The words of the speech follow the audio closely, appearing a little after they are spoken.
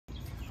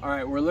All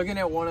right, we're looking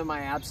at one of my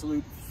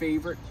absolute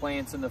favorite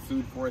plants in the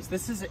food forest.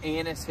 This is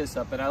Anise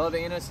Hyssop, and I love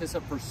Anise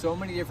Hyssop for so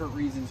many different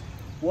reasons.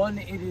 One,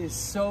 it is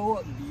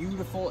so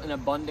beautiful and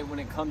abundant when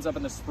it comes up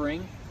in the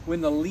spring. When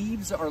the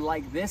leaves are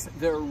like this,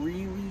 they're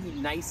really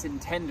nice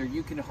and tender.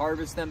 You can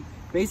harvest them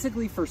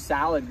basically for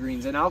salad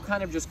greens, and I'll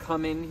kind of just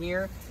come in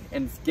here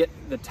and get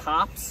the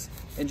tops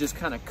and just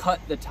kind of cut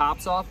the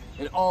tops off,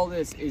 and all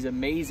this is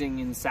amazing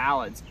in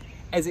salads.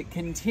 As it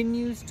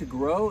continues to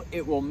grow,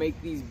 it will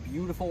make these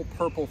beautiful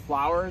purple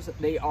flowers.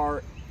 They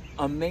are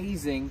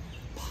amazing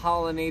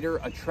pollinator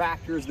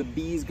attractors. The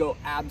bees go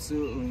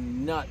absolutely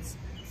nuts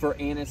for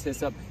Anise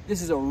Hyssop.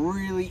 This is a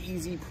really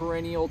easy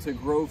perennial to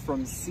grow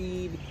from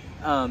seed.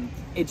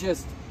 It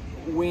just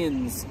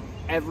wins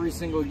every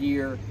single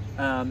year,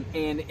 and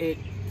it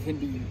can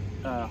be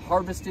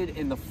harvested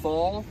in the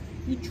fall.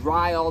 You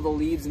dry all the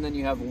leaves, and then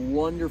you have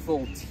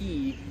wonderful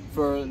tea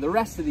for the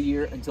rest of the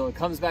year until it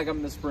comes back up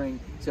in the spring.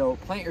 So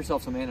plant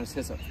yourself some Anise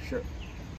Hyssop for sure.